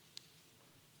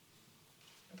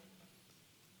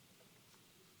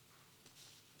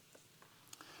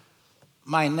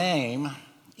My name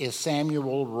is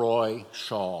Samuel Roy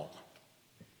Shaw.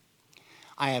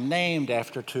 I am named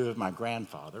after two of my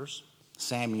grandfathers,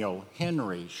 Samuel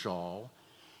Henry Shaw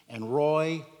and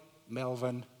Roy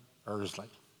Melvin Ersley.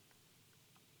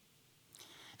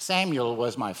 Samuel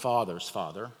was my father's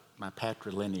father, my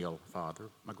patrilineal father,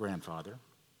 my grandfather.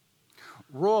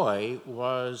 Roy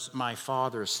was my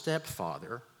father's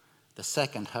stepfather, the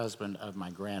second husband of my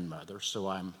grandmother, so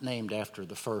I'm named after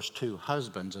the first two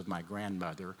husbands of my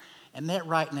grandmother, and that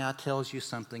right now tells you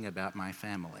something about my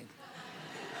family.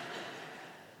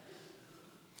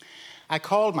 I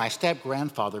called my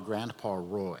step-grandfather Grandpa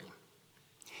Roy.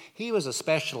 He was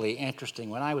especially interesting.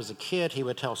 When I was a kid, he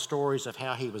would tell stories of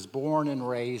how he was born and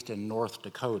raised in North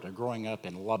Dakota, growing up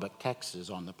in Lubbock, Texas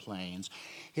on the plains.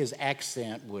 His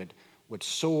accent would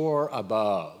soar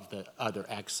above the other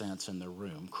accents in the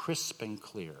room, crisp and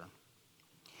clear.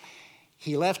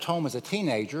 He left home as a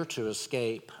teenager to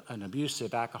escape an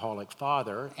abusive alcoholic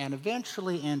father and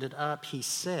eventually ended up, he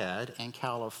said, in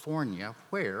California,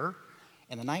 where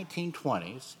in the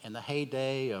 1920s, in the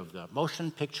heyday of the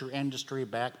motion picture industry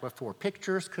back before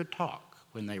pictures could talk,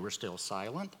 when they were still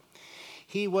silent,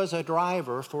 he was a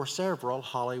driver for several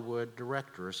Hollywood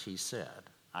directors, he said.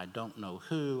 I don't know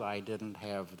who. I didn't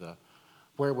have the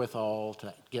wherewithal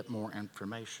to get more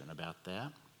information about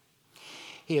that.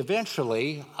 He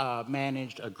eventually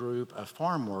managed a group of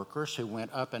farm workers who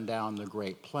went up and down the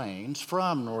Great Plains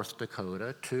from North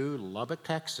Dakota to Lubbock,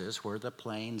 Texas, where the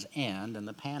plains end in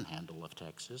the panhandle of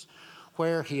Texas,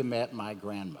 where he met my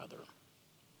grandmother.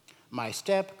 My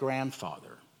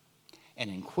step-grandfather, an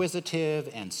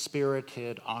inquisitive and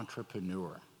spirited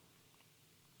entrepreneur.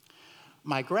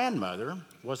 My grandmother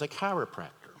was a chiropractor.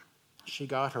 She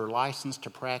got her license to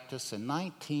practice in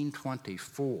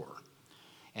 1924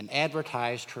 and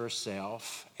advertised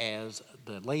herself as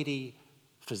the lady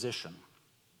physician.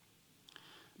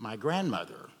 My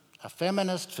grandmother, a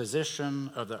feminist physician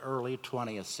of the early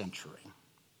 20th century.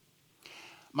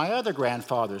 My other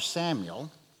grandfather,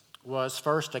 Samuel, was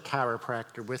first a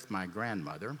chiropractor with my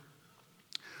grandmother.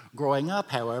 Growing up,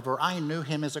 however, I knew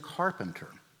him as a carpenter.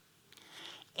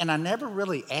 And I never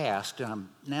really asked, and I'm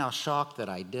now shocked that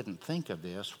I didn't think of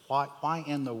this, why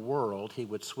in the world he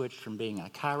would switch from being a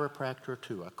chiropractor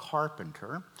to a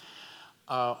carpenter,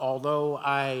 although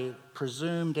I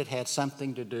presumed it had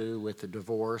something to do with the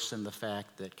divorce and the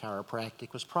fact that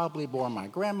chiropractic was probably more my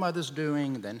grandmother's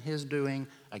doing than his doing.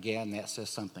 Again, that says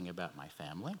something about my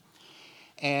family.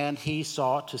 And he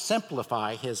sought to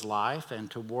simplify his life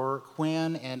and to work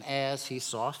when and as he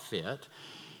saw fit,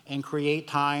 and create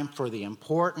time for the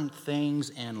important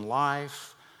things in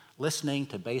life, listening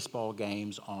to baseball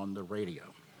games on the radio,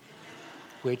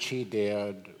 which he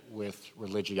did with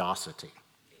religiosity.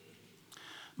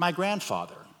 My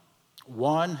grandfather,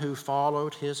 one who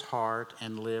followed his heart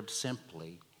and lived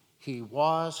simply, he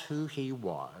was who he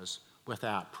was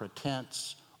without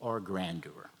pretense or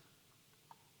grandeur.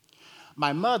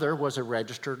 My mother was a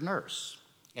registered nurse.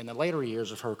 In the later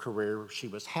years of her career, she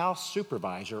was house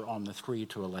supervisor on the 3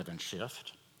 to 11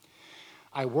 shift.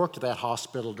 I worked at that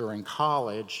hospital during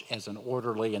college as an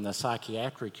orderly in the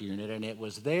psychiatric unit, and it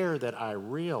was there that I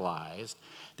realized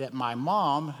that my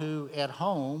mom, who at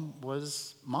home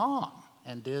was mom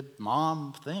and did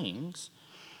mom things,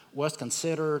 was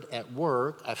considered at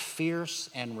work a fierce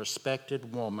and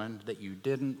respected woman that you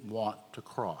didn't want to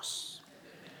cross.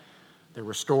 There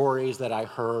were stories that I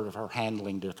heard of her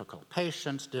handling difficult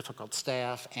patients, difficult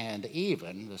staff, and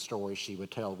even, the stories she would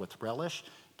tell with relish,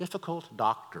 difficult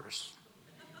doctors.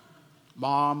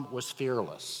 Mom was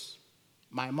fearless.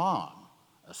 My mom,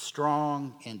 a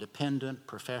strong, independent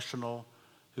professional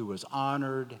who was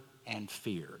honored and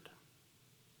feared.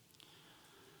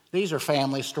 These are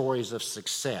family stories of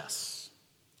success,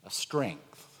 of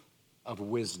strength, of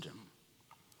wisdom.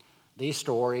 These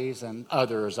stories and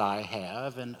others I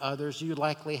have and others you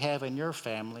likely have in your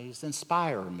families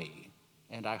inspire me,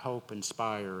 and I hope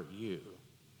inspire you.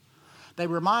 They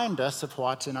remind us of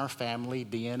what's in our family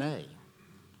DNA.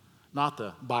 Not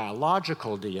the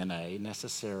biological DNA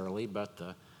necessarily, but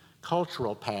the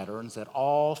cultural patterns that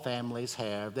all families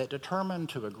have that determine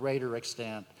to a greater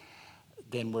extent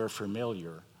than we're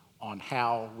familiar on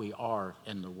how we are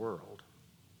in the world.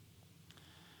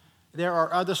 There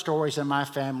are other stories in my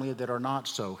family that are not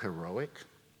so heroic,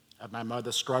 of my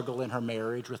mother's struggle in her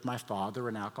marriage with my father,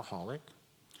 an alcoholic,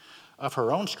 of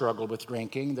her own struggle with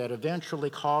drinking that eventually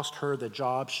cost her the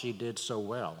job she did so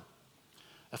well,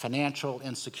 a financial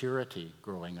insecurity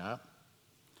growing up.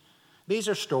 These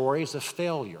are stories of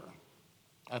failure,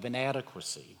 of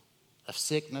inadequacy, of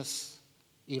sickness,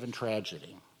 even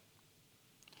tragedy.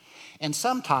 And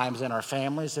sometimes in our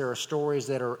families, there are stories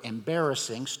that are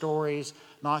embarrassing, stories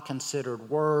not considered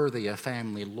worthy of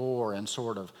family lore and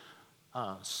sort of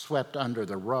swept under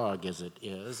the rug as it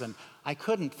is. And I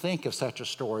couldn't think of such a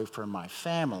story from my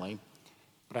family,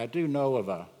 but I do know of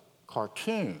a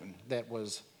cartoon that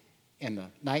was in the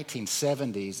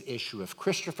 1970s issue of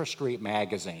Christopher Street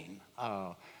magazine.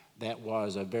 That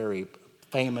was a very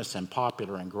famous and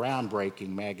popular and groundbreaking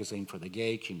magazine for the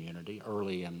gay community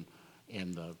early in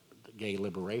the gay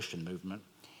liberation movement.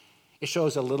 It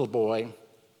shows a little boy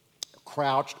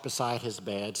crouched beside his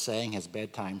bed saying his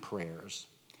bedtime prayers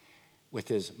with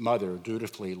his mother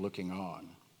dutifully looking on.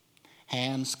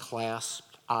 Hands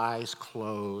clasped, eyes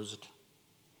closed,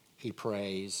 he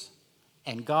prays,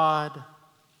 and God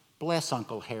bless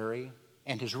Uncle Harry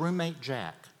and his roommate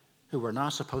Jack, who we're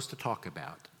not supposed to talk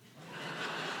about.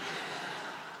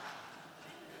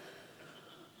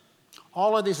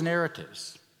 All of these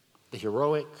narratives, the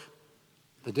heroic,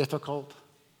 the difficult,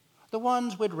 the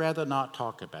ones we'd rather not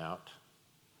talk about,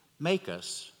 make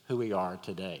us who we are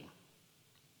today.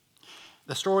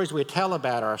 The stories we tell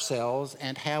about ourselves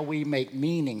and how we make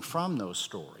meaning from those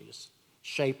stories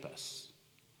shape us.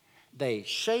 They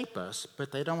shape us,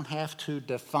 but they don't have to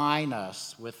define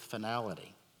us with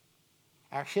finality.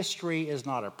 Our history is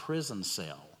not a prison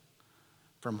cell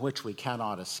from which we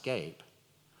cannot escape,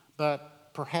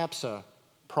 but perhaps a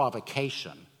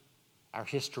provocation. Our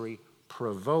history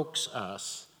provokes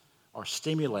us or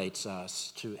stimulates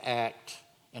us to act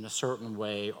in a certain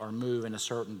way or move in a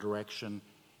certain direction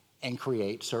and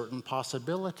create certain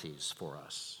possibilities for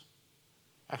us.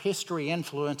 Our history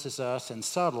influences us in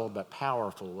subtle but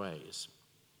powerful ways.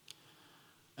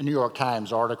 A New York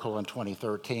Times article in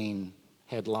 2013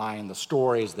 headlined "The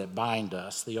Stories That Bind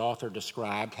Us." The author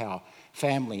described how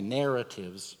family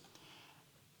narratives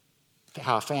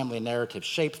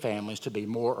shape families to be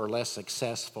more or less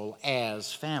successful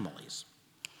as families.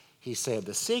 He said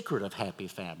the secret of happy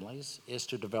families is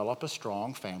to develop a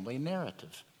strong family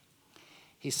narrative.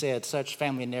 He said such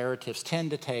family narratives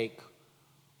tend to take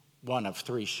one of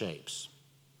three shapes.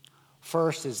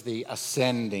 First is the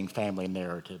ascending family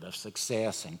narrative of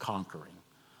success and conquering.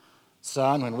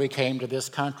 Son, when we came to this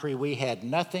country, we had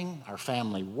nothing. Our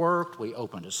family worked. We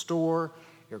opened a store.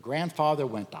 Your grandfather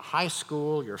went to high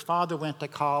school. Your father went to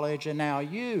college. And now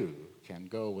you can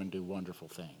go and do wonderful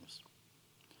things.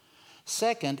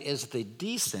 Second is the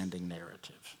descending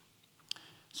narrative.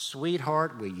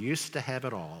 Sweetheart, we used to have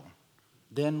it all.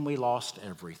 Then we lost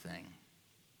everything.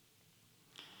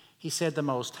 He said the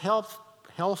most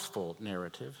healthful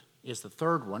narrative is the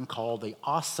third one, called the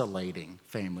oscillating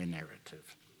family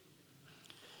narrative.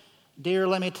 Dear,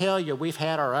 let me tell you, we've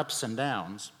had our ups and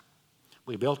downs.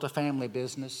 We built a family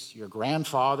business. Your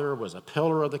grandfather was a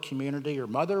pillar of the community. Your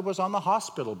mother was on the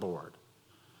hospital board.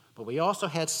 But we also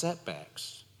had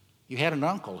setbacks. You had an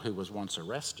uncle who was once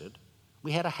arrested.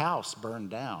 We had a house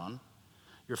burned down.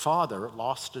 Your father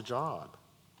lost a job.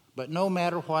 But no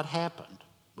matter what happened,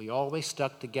 we always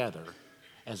stuck together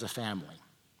as a family.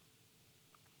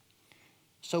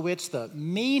 So it's the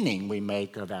meaning we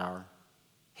make of our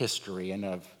history and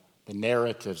of the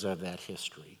narratives of that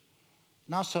history.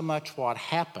 Not so much what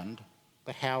happened,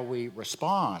 but how we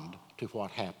respond to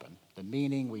what happened, the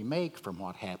meaning we make from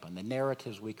what happened, the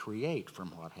narratives we create from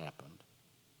what happened.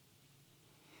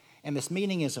 And this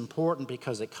meaning is important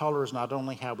because it colors not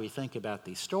only how we think about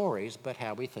these stories, but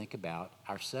how we think about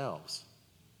ourselves.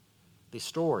 These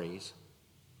stories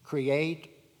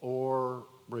create or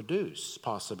reduce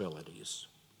possibilities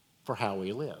for how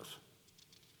we live.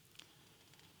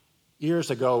 Years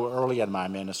ago, early in my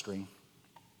ministry,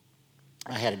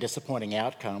 I had a disappointing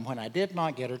outcome when I did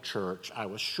not get a church I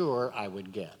was sure I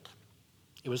would get.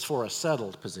 It was for a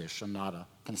settled position, not a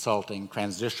consulting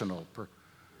transitional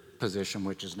position,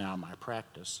 which is now my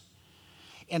practice,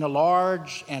 in a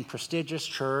large and prestigious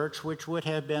church, which would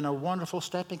have been a wonderful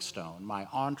stepping stone, my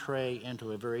entree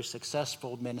into a very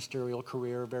successful ministerial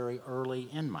career very early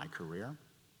in my career.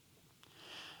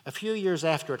 A few years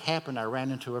after it happened, I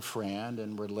ran into a friend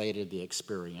and related the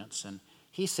experience, and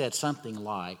he said something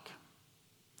like,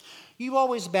 "You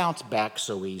always bounce back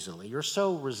so easily. You're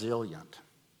so resilient."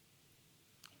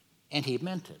 And he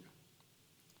meant it.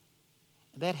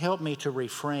 That helped me to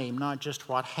reframe not just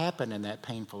what happened in that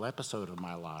painful episode of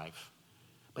my life,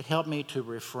 but helped me to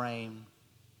reframe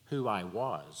who I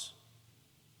was.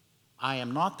 I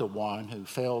am not the one who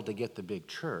failed to get the big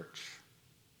church.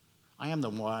 I am the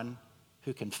one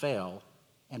who can fail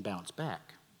and bounce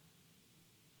back.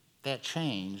 That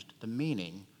changed the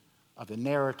meaning of the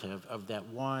narrative of that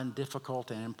one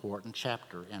difficult and important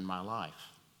chapter in my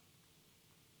life.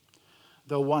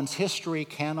 Though one's history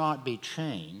cannot be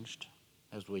changed,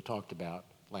 as we talked about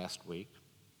last week.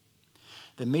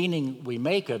 The meaning we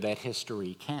make of that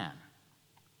history can.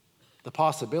 The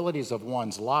possibilities of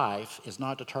one's life is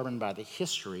not determined by the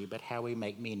history, but how we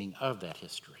make meaning of that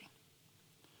history.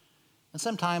 And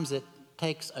sometimes it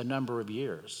takes a number of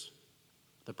years,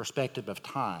 the perspective of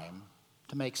time,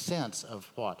 to make sense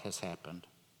of what has happened.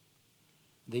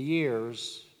 The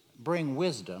years bring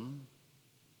wisdom,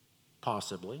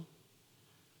 possibly.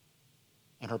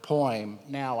 In her poem,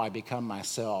 Now I Become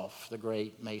Myself, the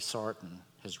great May Sarton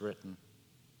has written,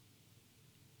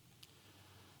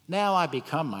 now I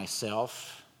become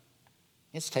myself.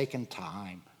 It's taken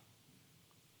time,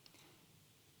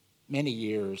 many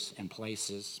years and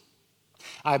places.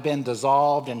 I've been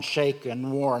dissolved and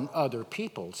shaken, worn other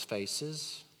people's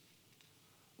faces,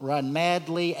 run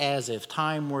madly as if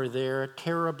time were there,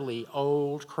 terribly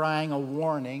old, crying a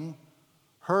warning,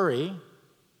 hurry,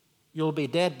 you'll be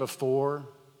dead before,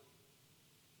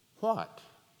 what?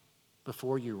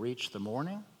 Before you reach the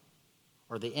morning?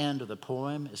 Or the end of the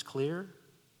poem is clear?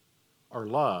 Or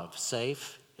love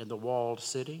safe in the walled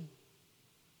city?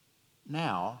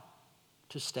 Now,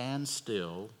 to stand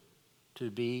still,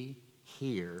 to be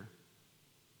here,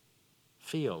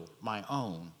 feel my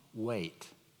own weight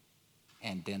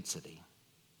and density.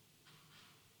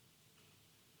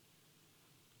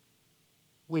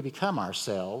 We become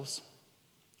ourselves,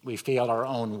 we feel our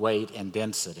own weight and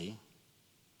density,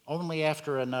 only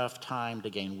after enough time to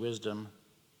gain wisdom,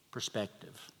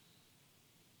 perspective.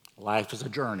 Life is a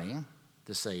journey,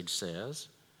 the sage says,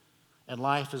 and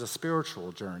life is a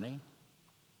spiritual journey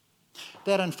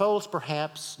that unfolds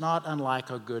perhaps not unlike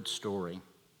a good story,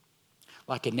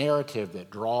 like a narrative that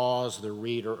draws the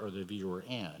reader or the viewer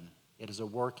in. It is a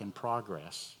work in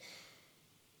progress.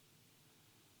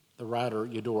 The writer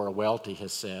Eudora Welty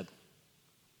has said,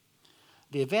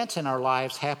 the events in our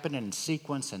lives happen in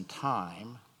sequence and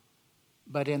time,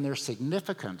 but in their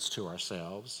significance to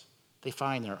ourselves, they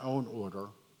find their own order.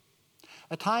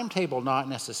 A timetable not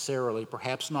necessarily,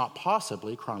 perhaps not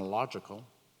possibly, chronological.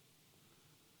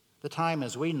 The time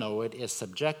as we know it is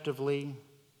subjectively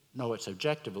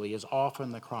is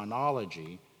often the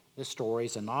chronology the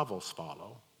stories and novels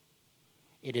follow.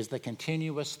 It is the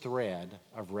continuous thread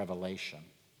of revelation.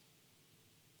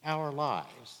 Our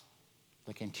lives,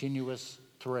 the continuous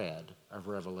thread of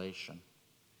revelation.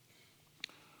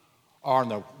 Are in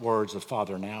the words of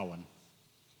Father Nowen.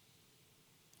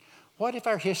 What if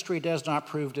our history does not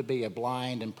prove to be a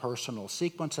blind and personal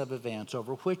sequence of events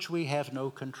over which we have no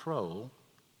control,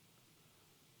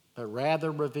 but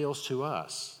rather reveals to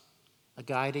us a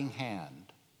guiding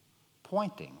hand,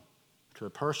 pointing to a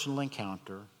personal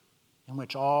encounter in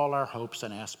which all our hopes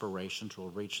and aspirations will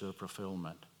reach their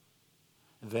fulfillment?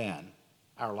 Then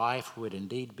our life would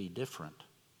indeed be different,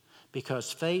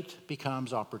 because fate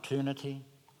becomes opportunity,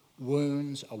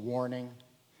 wounds a warning,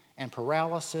 and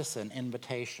paralysis an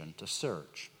invitation to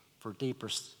search for deeper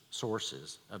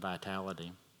sources of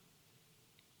vitality.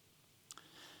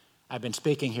 I've been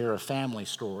speaking here of family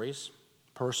stories,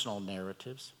 personal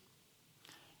narratives,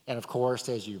 and of course,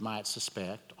 as you might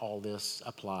suspect, all this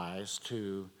applies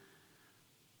to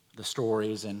the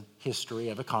stories and history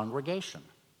of a congregation.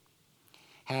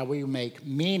 How we make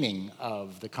meaning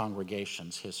of the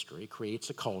congregation's history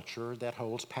creates a culture that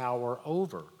holds power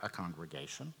over a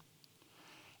congregation.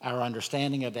 Our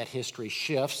understanding of that history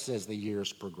shifts as the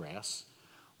years progress.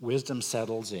 Wisdom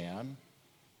settles in.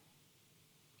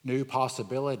 New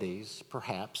possibilities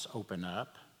perhaps open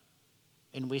up,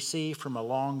 and we see from a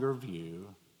longer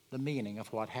view the meaning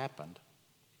of what happened.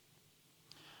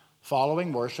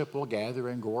 Following worship, we'll gather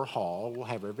in Gore Hall. We'll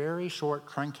have a very short,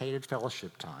 truncated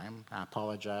fellowship time. I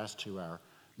apologize to our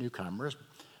newcomers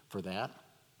for that.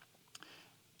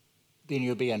 Then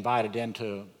you'll be invited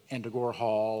into Gore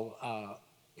Hall.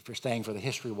 If you're staying for the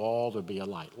History Wall, there'll be a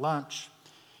light lunch.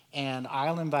 And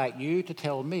I'll invite you to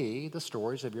tell me the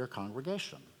stories of your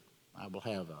congregation. I will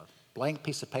have a blank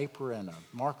piece of paper and a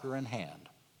marker in hand.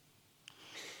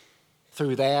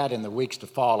 Through that, in the weeks to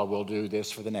follow, we'll do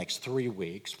this for the next 3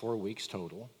 weeks, 4 weeks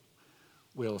total.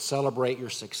 We'll celebrate your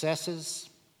successes,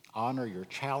 honor your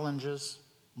challenges,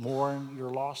 mourn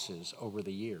your losses over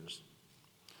the years.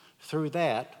 Through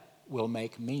that, we'll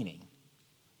make meaning.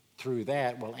 Through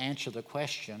that, we'll answer the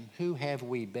question, who have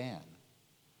we been?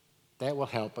 That will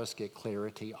help us get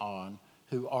clarity on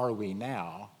who are we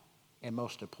now, and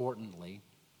most importantly,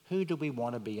 who do we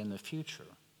want to be in the future?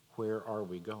 Where are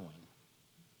we going?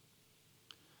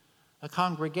 A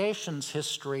congregation's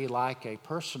history, like a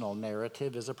personal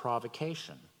narrative, is a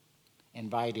provocation,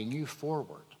 inviting you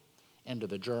forward into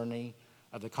the journey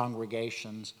of the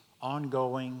congregation's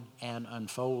ongoing and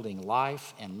unfolding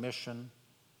life and mission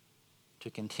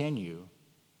to continue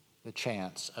the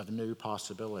chance of new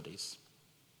possibilities.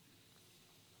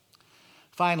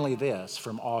 Finally, this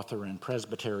from author and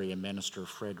Presbyterian minister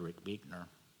Frederick Buechner.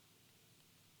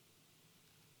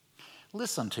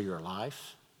 Listen to your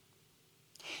life.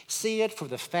 See it for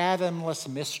the fathomless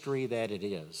mystery that it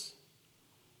is,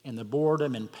 in the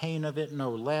boredom and pain of it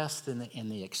no less than in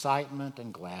the excitement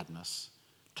and gladness.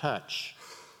 Touch,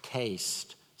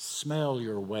 taste, smell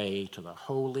your way to the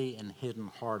holy and hidden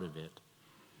heart of it.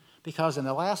 Because in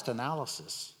the last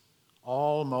analysis,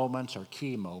 all moments are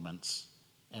key moments,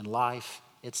 and life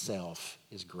itself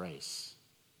is grace.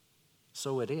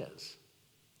 So it is,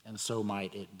 and so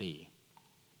might it be.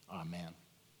 Amen.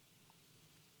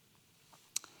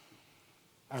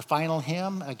 Our final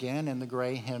hymn, again in the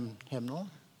gray hymnal,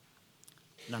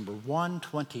 number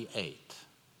 128,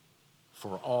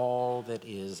 For All That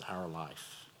Is Our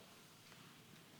Life.